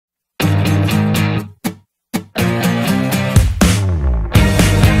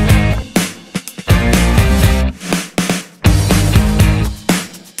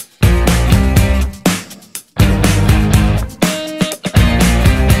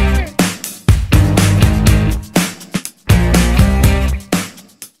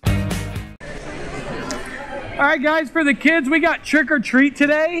right, guys, for the kids, we got trick or treat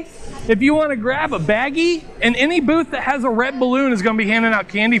today. If you want to grab a baggie, and any booth that has a red balloon is going to be handing out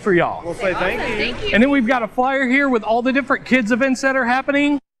candy for y'all. We'll say thank you. And then we've got a flyer here with all the different kids events that are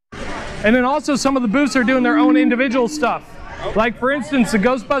happening. And then also some of the booths are doing their own individual stuff. Like for instance, the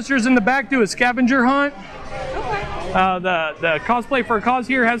Ghostbusters in the back do a scavenger hunt. The Cosplay for a Cause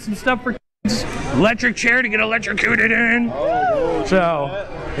here has some stuff for kids. Electric chair to get electrocuted in. So,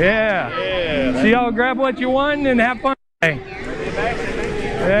 yeah. So y'all grab what you want and have fun.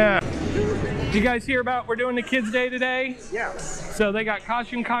 Yeah. Did you guys hear about we're doing the Kids Day today? Yeah. So they got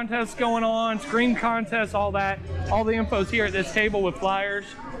costume contests going on, screen contests, all that. All the info's here at this table with flyers.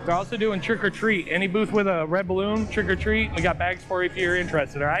 They're also doing trick or treat. Any booth with a red balloon, trick or treat. We got bags for you if you're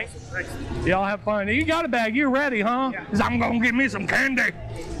interested, all right? Y'all have fun. You got a bag, you ready, huh? Yeah. 'Cause I'm gonna get me some candy.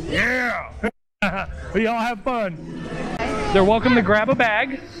 Yeah. Y'all have fun. They're welcome to grab a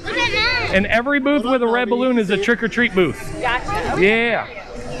bag. And every booth with a red balloon is a trick or treat booth. Gotcha. Yeah.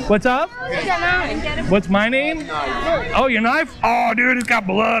 What's up? What's your name? What's my name? Oh, your knife? Oh, dude, it's got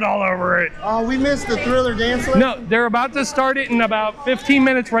blood all over it. Oh, we missed the Thriller dance lesson? No, they're about to start it in about 15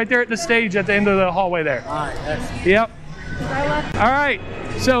 minutes right there at the stage at the end of the hallway there. All right, excellent. Yep. All right.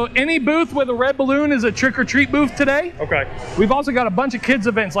 So any booth with a red balloon is a trick or treat booth today. Okay. We've also got a bunch of kids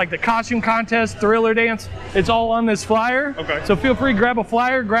events like the costume contest, Thriller dance. It's all on this flyer. Okay. So feel free to grab a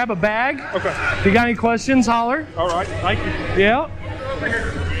flyer, grab a bag. Okay. If you got any questions, holler. All right, thank you. Yeah.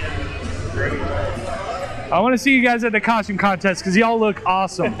 I want to see you guys at the costume contest because y'all look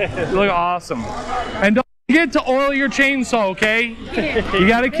awesome. You look awesome. And don't forget to oil your chainsaw, okay? You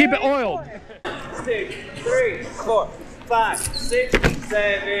got to keep it oiled. 2, 3, 4, 5, 6,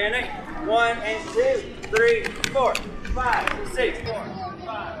 7, 8. 1 and 2, 3, 4, 5, 6, 4,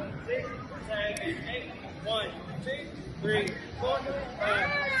 5, 6, 7, 8. 1, 2, 3, 4, 5,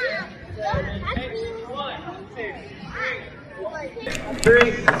 6, 7, 8. 1, 2,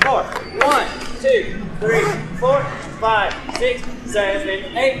 3, 4. 1, 2, 3, 4, 5, 6,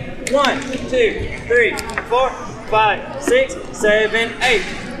 7, 8. 1, 2, 3, 4, 5, 6, 7, 8.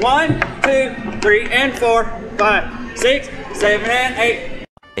 1, 2, 3, and 4, 5, 6, 7, and 8.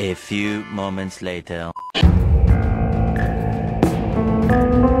 A few moments later.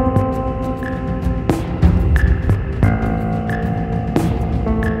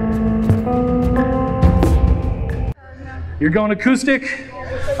 You're going acoustic?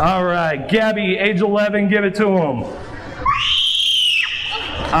 All right, Gabby, age 11, give it to him.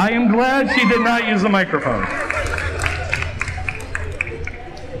 I am glad she did not use the microphone.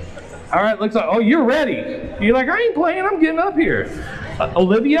 All right, looks like, oh, you're ready. You're like, I ain't playing, I'm getting up here.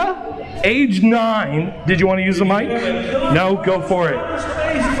 Olivia, age 9. Did you want to use the mic? No, go for it.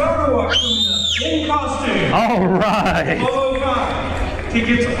 In costume. All right.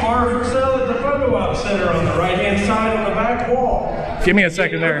 Tickets are for sale at the photo op center on the right-hand side on the back wall. Give me a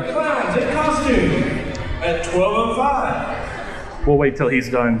second there. Clowns in costume at 12:05. We'll wait till he's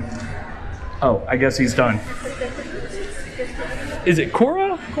done. Oh, I guess he's done. Is it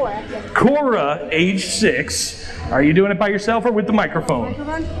Cora? Cora. Cora, age 6. Are you doing it by yourself or with the microphone?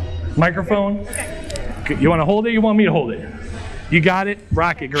 Microphone? Okay. You want to hold it? You want me to hold it? You got it?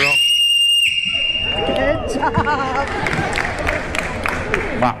 Rock it, girl. Good job.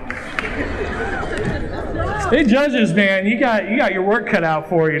 Wow. Hey, judges, man, you got your work cut out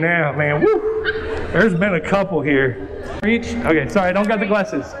for you now, man. Woo. There's been a couple here. Reach? Okay, sorry, I don't got the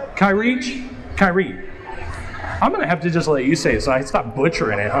glasses. Kyrie? Kyrie. I'm gonna have to just let you say it so I stop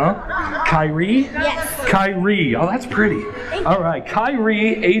butchering it, huh? Kyrie? Yes. Kyrie. Oh, that's pretty. All right,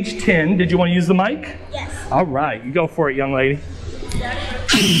 Kyrie, age 10. Did you want to use the mic? Yes. All right, you go for it, young lady.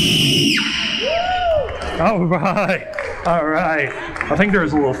 All right. All right. I think there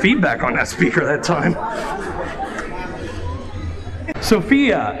was a little feedback on that speaker that time.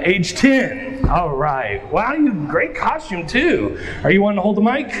 Sophia, age 10. All right. Wow, you great costume too. Are you wanting to hold the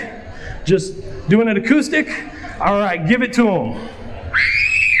mic? Just doing it acoustic? All right, give it to him.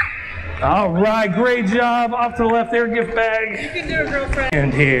 All right, great job. Off to the left there, gift bag. You can do it, girlfriend.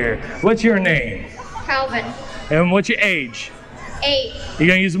 And here. What's your name? Calvin. And what's your age? 8. You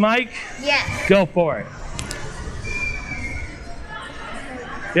gonna use the mic? Yes. Go for it.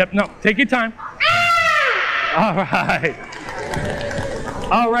 Yep, no, take your time. All right.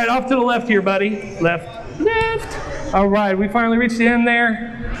 All right, off to the left here, buddy. Left. Left. All right, we finally reached the end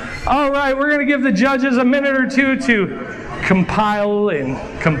there. All right, we're gonna give the judges a minute or two to compile and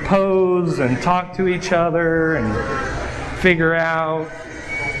compose and talk to each other and figure out.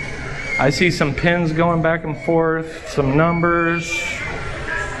 I see some pens going back and forth, some numbers,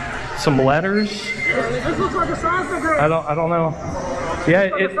 some letters. This looks like a science degree. I don't know.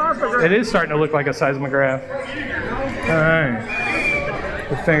 Yeah, it is starting to look like a seismograph. All right.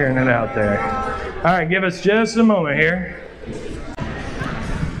 We're figuring it out there. All right, give us just a moment here.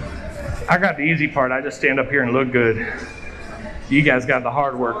 I got the easy part. I just stand up here and look good. You guys got the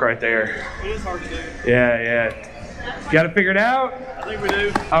hard work right there. It is hard to do. Yeah. Got it figured out? I think we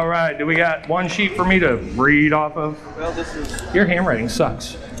do. All right, do we got one sheet for me to read off of? Well, this is... Your handwriting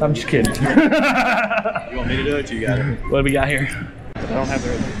sucks. I'm just kidding. You want me to do it? You got it. What do we got here? I don't have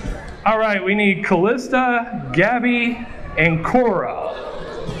it. All right, we need Callista, Gabby, and Cora.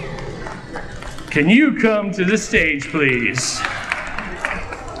 Can you come to the stage, please?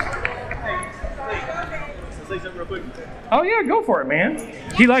 Oh yeah, go for it, man.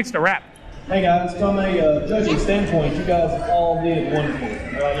 He likes to rap. Hey guys, from a judging standpoint, you guys all did wonderful.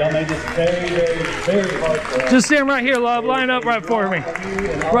 Y'all made this very, very, very hard for us. Just stand right here, love. Line up right for me.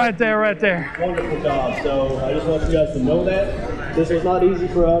 Right there, right there. Wonderful job. So I just want you guys to know that this was not easy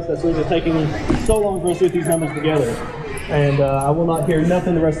for us. That's why it's taking so long for us to get these numbers together. And I will not hear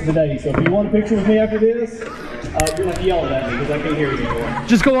nothing the rest of the day. So if you want a picture with me after this, you're going to yell at me because I can't hear you anymore.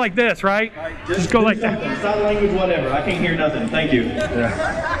 Just go like this, right? Just go like that. Sign language, whatever. I can't hear nothing. Thank you.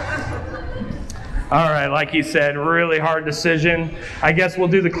 Yeah. All right, like he said, really hard decision. I guess we'll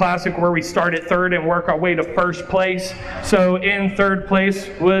do the classic where we start at third and work our way to first place. So in third place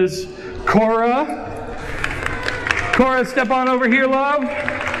was Cora. Cora, step on over here, love.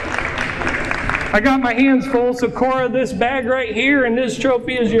 I got my hands full, so Cora, this bag right here and this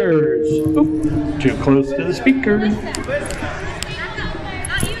trophy is yours. Oop, too close to the speaker.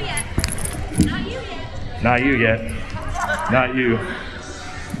 Not you yet. Not you.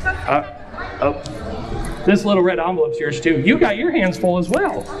 Oh, this little red envelope's yours too. You got your hands full as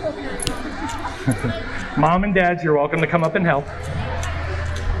well. Mom and Dad, you're welcome to come up and help.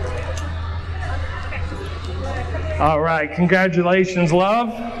 All right, congratulations, love.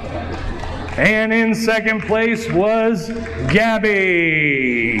 And in second place was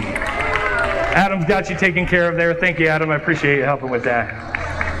Gabby. Adam's got you taken care of there. Thank you, Adam. I appreciate you helping with that.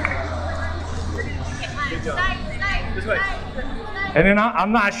 And then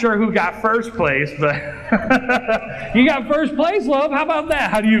I'm not sure who got first place, but you got first place, love. How about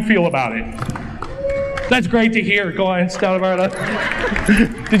that? How do you feel about it? That's great to hear. Go on, start about it.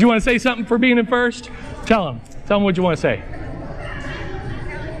 Did you want to say something for being in first? Tell them what you want to say.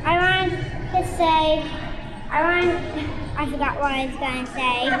 I forgot what I was going to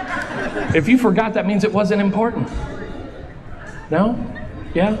say. If you forgot, that means it wasn't important. No?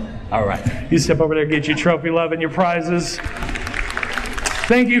 Yeah? All right. You step over there, get your trophy, love, and your prizes.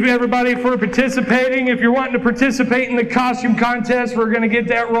 Thank you, everybody, for participating. If you're wanting to participate in the costume contest, we're going to get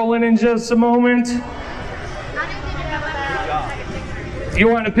that rolling in just a moment. You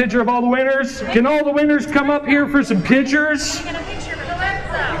want a picture of all the winners? Can all the winners come up here for some pictures? Get a picture of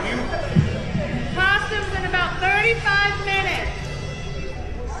Calypso. Costumes in about 35 minutes.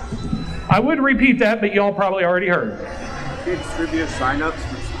 I would repeat that, but y'all probably already heard. Kids trivia signups.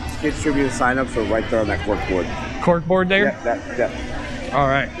 Kids trivia signups are right there on that corkboard. Corkboard there? Yeah. All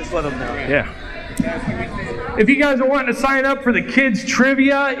right. Just let them know. Yeah. If you guys are wanting to sign up for the kids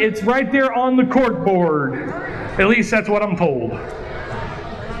trivia, it's right there on the corkboard. At least that's what I'm told.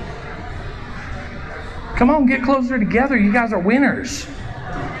 Come on, get closer together. You guys are winners.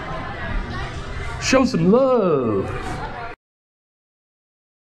 Show some love.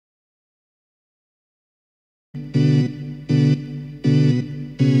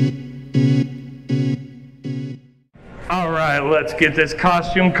 All right, let's get this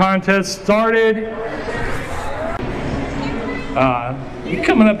costume contest started. You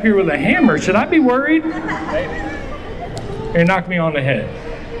coming up here with a hammer. Should I be worried? Here, knock me on the head.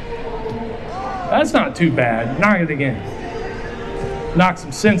 That's not too bad. Knock it again. Knock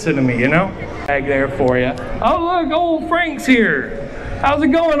some sense into me, you know? Bag there for you. Oh, look, old Frank's here. How's it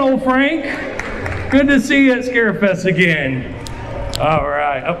going, old Frank? Good to see you at Scarefest again. All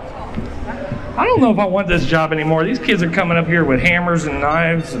right. Oh. I don't know if I want this job anymore. These kids are coming up here with hammers and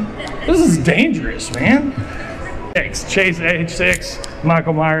knives. And this is dangerous, man. Chase H6,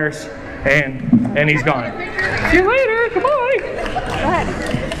 Michael Myers, and he's gone. See you later. Come on. Go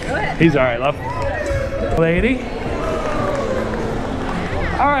ahead. He's all right, love. Lady.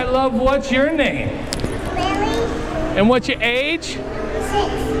 All right, love, what's your name? Lily. And what's your age? 6.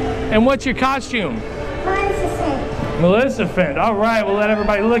 And what's your costume? Maleficent. All right, we'll let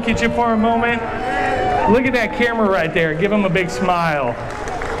everybody look at you for a moment. Look at that camera right there. Give them a big smile.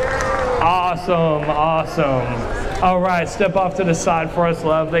 Awesome, awesome. All right, step off to the side for us,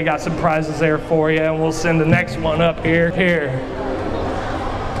 love. They got some prizes there for you, and we'll send the next one up here. Here.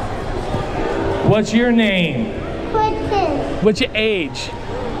 What's your name? Quentin. What's your age?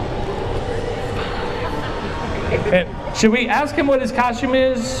 And should we ask him what his costume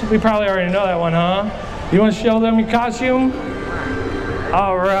is? We probably already know that one, huh? You want to show them your costume?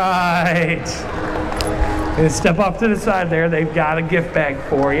 All right. And step off to the side there. They've got a gift bag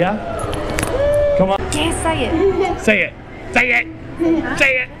for you. Come on. Can't say it. Say it. Say it.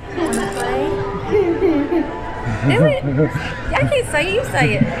 Say it. Do it. I can't say it. You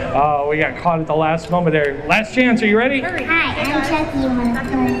say it. Oh, we got caught at the last moment there. Last chance. Are you ready? Hi, I'm Chucky. You want to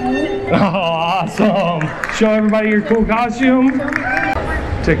play? Oh, awesome. Show everybody your cool costume.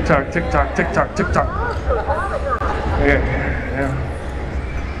 Tick tock, tick tock, tick tock, tick tock. Okay. Yeah.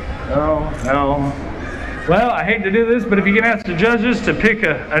 No. Well, I hate to do this, but if you can ask the judges to pick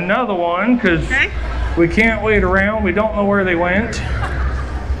another one, because we can't wait around. We don't know where they went.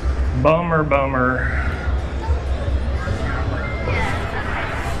 Bummer, bummer.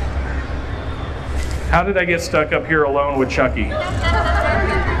 How did I get stuck up here alone with Chucky?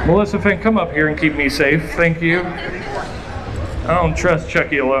 Melissa Fink, come up here and keep me safe. Thank you. I don't trust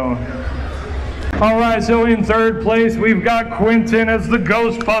Chucky alone. All right, so in third place, we've got Quentin as the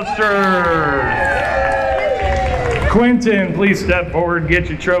Ghostbuster. Quentin, please step forward, get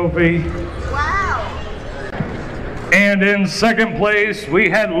your trophy. Wow. And in second place, we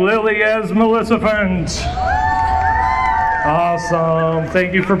had Lily as Melissa Fink. Awesome,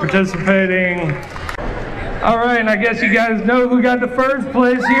 thank you for participating. All right, and I guess you guys know who got the first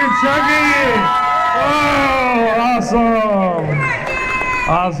place here, Chucky. Oh, awesome.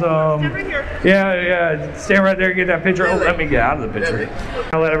 Awesome. Yeah, stand right there, get that picture. Oh, let me get out of the picture.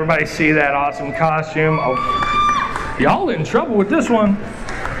 I'll let everybody see that awesome costume. Oh, y'all in trouble with this one.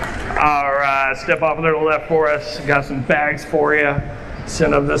 All right, step off a little left for us. Got some bags for you.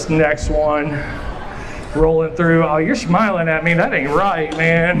 Send up this next one. Rolling through. Oh, you're smiling at me. That ain't right,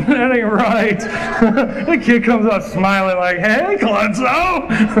 man. That ain't right. The kid comes up smiling like, hey, Calypso.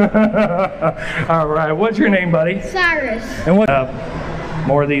 All right, what's your name, buddy? Cyrus. And what?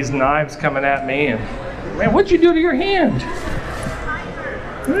 More of these knives coming at me. And man, what'd you do to your hand?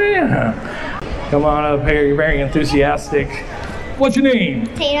 Yeah. Come on up here. You're very enthusiastic. What's your name?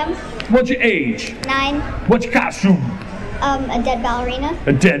 Tatum. What's your age? 9. What's your costume? A dead ballerina.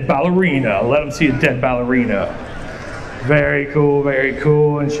 A dead ballerina. Let them see a dead ballerina. Very cool, very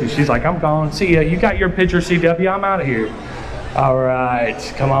cool. And she's like, I'm gone. See ya. You got your picture, CW. I'm out of here. All right.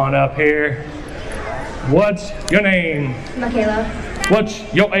 Come on up here. What's your name? Michaela.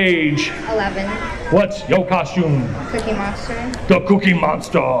 What's your age? 11. What's your costume? Cookie Monster. The Cookie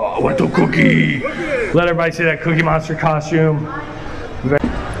Monster. I want the cookie. Let everybody see that Cookie Monster costume.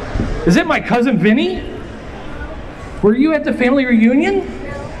 Is it my cousin Vinny? Were you at the family reunion?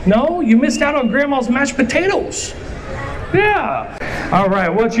 No? You missed out on Grandma's mashed potatoes. Yeah. All right,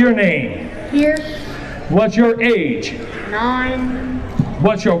 what's your name? Here. What's your age? 9.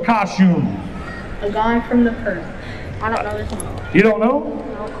 What's your costume? A guy from the Perth. I don't know his name. You don't know?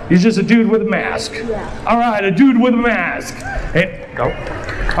 No. He's just a dude with a mask. Yeah. All right, a dude with a mask. And go.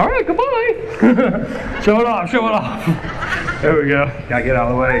 All right, goodbye. Show it off, show it off. There we go. Gotta get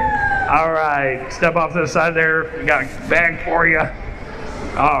out of the way. All right, step off to the side there. We got a bag for you.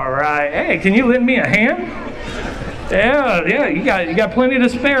 All right. Hey, can you lend me a hand? Yeah, you got plenty to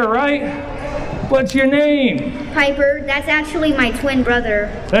spare, right? What's your name? Piper. That's actually my twin brother.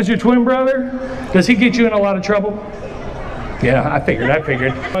 That's your twin brother? Does he get you in a lot of trouble? Yeah, I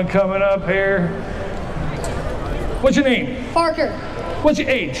figured. One coming up here. What's your name? Parker. What's your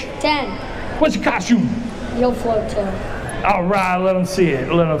age? 10. What's your costume? You'll float too. All right, let them see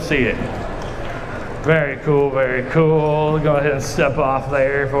it. Let them see it. Very cool, very cool. Go ahead and step off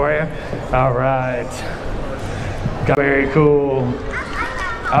there for you. All right. Very cool.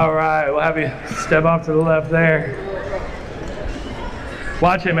 All right, we'll have you step off to the left there.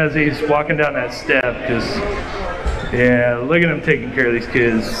 Watch him as he's walking down that step, because, yeah, look at him taking care of these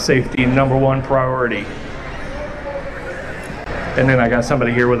kids. Safety, #1 priority. And then I got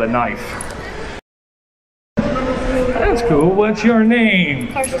somebody here with a knife. That's cool. What's your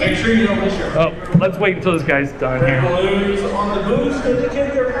name? Make sure you don't miss your Oh, let's wait until this guy's done here. balloons on the booths because the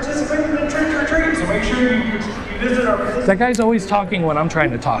kids are participating in trick or treat. So make sure you visit our That guy's always talking when I'm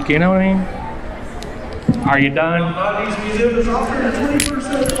trying to talk, you know what I mean? Are you done? Oddities Museum is offering a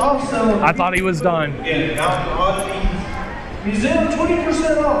 20% off sale. I thought he was done. Yeah, now Oddities Museum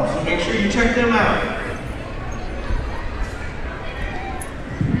 20% off. So make sure you check them out.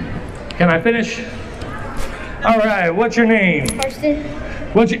 Can I finish? All right, what's your name? Karsten.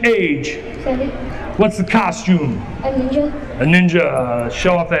 What's your age? 7. What's the costume? A ninja. A ninja.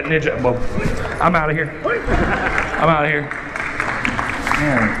 Show off that ninja. Well, I'm out of here. I'm out of here.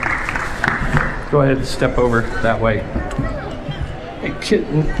 Man. Go ahead and step over that way.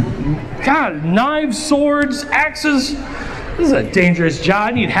 God, knives, swords, axes. This is a dangerous job.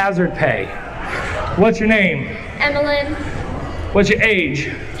 I need hazard pay. What's your name? Evelyn. What's your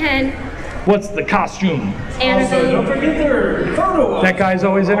age? 10. What's the costume? Also, don't forget their photo op. That guy's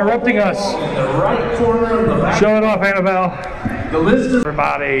always interrupting us. In the right corner of the back. Show it off, Annabelle. The list is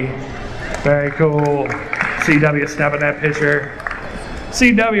Everybody. Very cool. CW snapping that picture.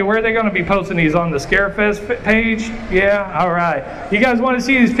 CW, where are they going to be posting these on the Scarefest page? Yeah, all right. You guys want to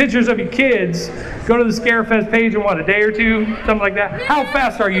see these pictures of your kids? Go to the Scarefest page in what, a day or two? Something like that. How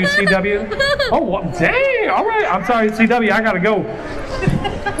fast are you, CW? Oh, well, dang. All right. I'm sorry, CW. I got to go.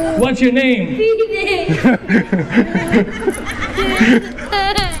 What's your name? It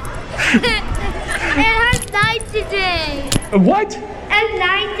has 9 today. What? It's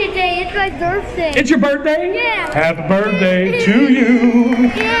 9 today. It's my birthday. It's your birthday? Yeah. Happy birthday to you.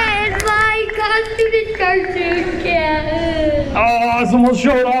 Yeah, it's my costume is cartoon cat. Oh, awesome. We'll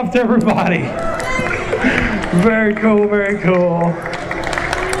show it off to everybody. Very cool, very cool.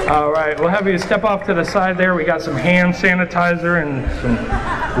 All right, we'll have you step off to the side there. We got some hand sanitizer and some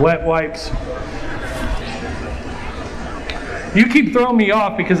wet wipes. You keep throwing me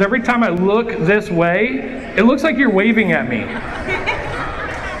off because every time I look this way, it looks like you're waving at me.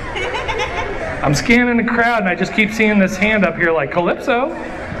 I'm scanning the crowd and I just keep seeing this hand up here like, Calypso,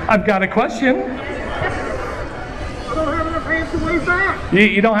 I've got a question. I don't have enough hands to wave back.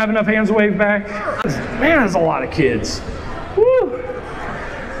 You don't have enough hands to wave back? Man, there's a lot of kids. Woo.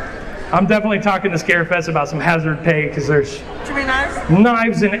 I'm definitely talking to Scarefest about some hazard pay because there's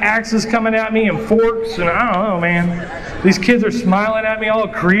knives and axes coming at me and forks and I don't know, man. These kids are smiling at me all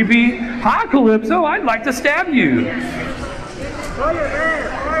creepy. Hi, Calypso, I'd like to stab you.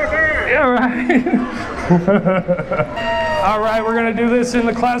 Yeah, right. All right, we're gonna do this in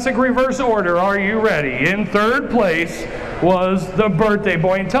the classic reverse order. Are you ready? In third place was the birthday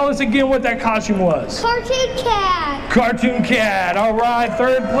boy. And tell us again what that costume was. Cartoon cat. Cartoon cat. All right,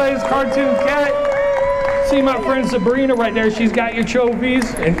 third place, cartoon cat. See my friend Sabrina right there. She's got your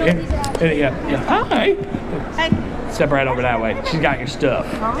trophies. And yeah. Hi. Hey. Step right over that way. She's got your stuff.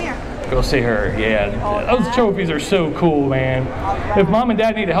 Come here. Go see her. Yeah, those trophies are so cool, man. If mom and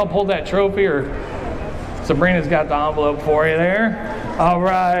dad need to help hold that trophy, or Sabrina's got the envelope for you there. All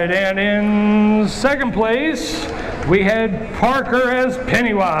right, and in second place, we had Parker as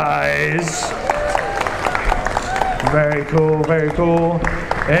Pennywise. Very cool, very cool.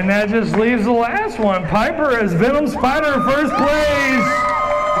 And that just leaves the last one, Piper as Venom Spider, first place.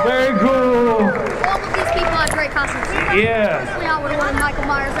 Very cool. All of these people have great costumes. Yeah. We all would have wanted Michael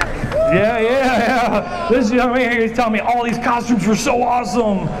Myers up. Yeah. This young man here is telling me all these costumes were so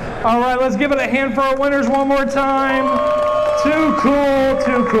awesome. All right, let's give it a hand for our winners one more time. Too cool,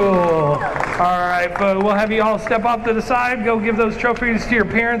 too cool. All right, but we'll have you all step off to the side, go give those trophies to your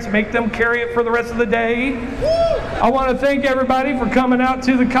parents, make them carry it for the rest of the day. I want to thank everybody for coming out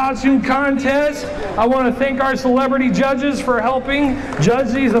to the costume contest. I want to thank our celebrity judges for helping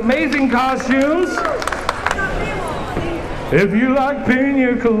judge these amazing costumes. If you like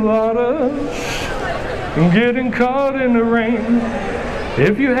pina coladas and getting caught in the rain,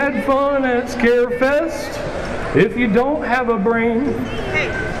 if you had fun at Scarefest, if you don't have a brain. Hey,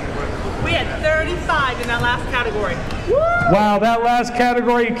 we had 35 in that last category. Wow, that last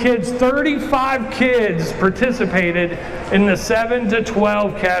category, kids, 35 kids participated in the 7 to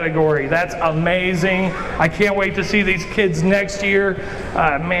 12 category. That's amazing. I can't wait to see these kids next year.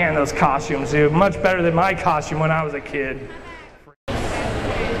 Man, those costumes, dude, much better than my costume when I was a kid.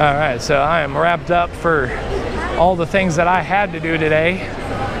 All right, so I am wrapped up for all the things that I had to do today,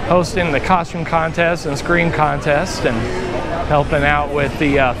 hosting the costume contest and scream contest and helping out with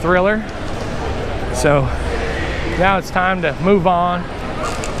the thriller. So now it's time to move on.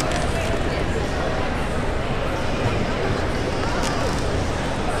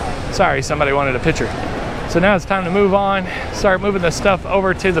 Sorry, somebody wanted a picture. So now it's time to move on, start moving the stuff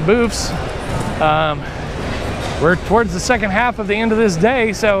over to the booths. We're towards the second half of the end of this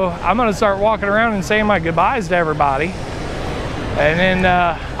day, so I'm gonna start walking around and saying my goodbyes to everybody. And then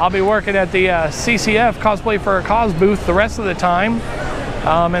I'll be working at the CCF Cosplay for a Cause booth the rest of the time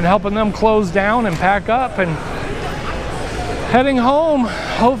and helping them close down and pack up and heading home,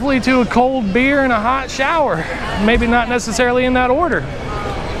 hopefully to a cold beer and a hot shower. Maybe not necessarily in that order,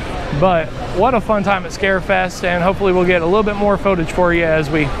 but what a fun time at Scarefest, and hopefully we'll get a little bit more footage for you as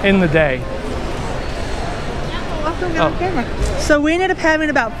we end the day. Don't get on camera. So we ended up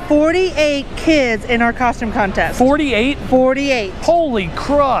having about 48 kids in our costume contest. 48? 48. Holy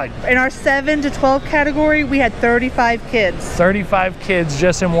crud. In our 7 to 12 category, we had 35 kids. 35 kids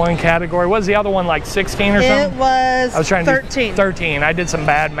just in one category. What was the other one, like 16 or something? It was I was trying to 13. 13. I did some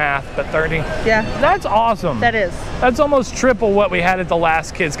bad math, but 13. Yeah. That's awesome. That is. That's almost triple what we had at the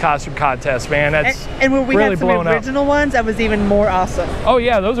last kids costume contest, man. That's and when we really had some blown original ones, that was even more awesome. Oh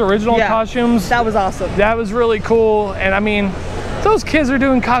yeah, those original costumes. That was awesome. That was really cool. And I mean, those kids are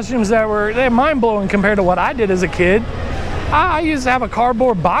doing costumes they're mind-blowing compared to what I did as a kid. I used to have a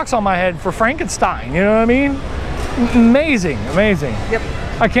cardboard box on my head for Frankenstein, you know what I mean? Amazing, amazing. Yep.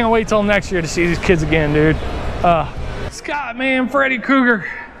 I can't wait till next year to see these kids again, dude. Scott, man, Freddy Krueger.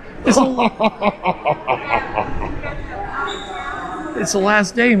 It's the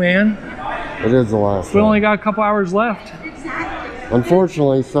last day, man. It is the last day. We only got a couple hours left.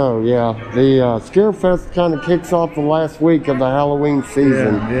 Unfortunately so, yeah. The Scarefest kind of kicks off the last week of the Halloween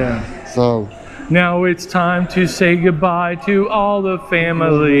season. Yeah. So now it's time to say goodbye to all the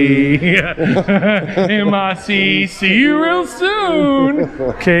family. M-I-C, see you real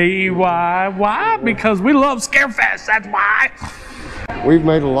soon. K-E-Y, why? Because we love Scarefest, that's why. We've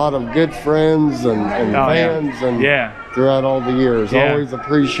made a lot of good friends and fans throughout all the years. Always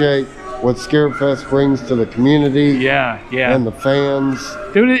appreciate what Scarefest brings to the community and the fans.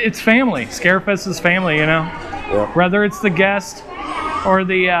 Dude, it's family. Scarefest is family, you know? Yep. Whether it's the guest or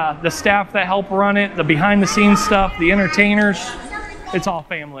the staff that help run it, the behind the scenes stuff, the entertainers, it's all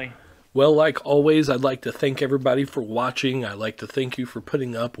family. Well, like always, I'd like to thank everybody for watching. I'd like to thank you for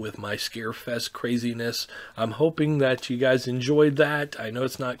putting up with my Scarefest craziness. I'm hoping that you guys enjoyed that. I know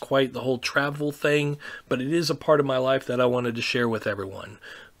it's not quite the whole travel thing, but it is a part of my life that I wanted to share with everyone.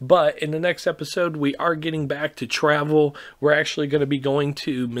 But in the next episode, we are getting back to travel. We're actually going to be going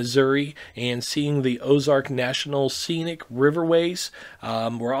to Missouri and seeing the Ozark National Scenic Riverways.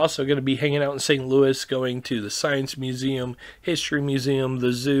 We're also going to be hanging out in St. Louis, going to the Science Museum, History Museum,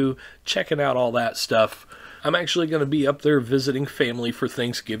 the zoo, checking out all that stuff. I'm actually going to be up there visiting family for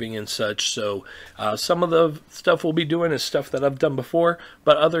Thanksgiving and such, so some of the stuff we'll be doing is stuff that I've done before,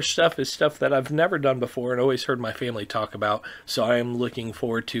 but other stuff is stuff that I've never done before and always heard my family talk about, so I am looking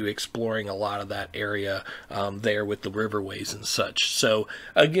forward to exploring a lot of that area there with the riverways and such. So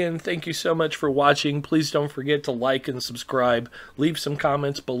again, thank you so much for watching. Please don't forget to like and subscribe. Leave some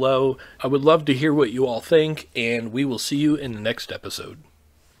comments below. I would love to hear what you all think, and we will see you in the next episode.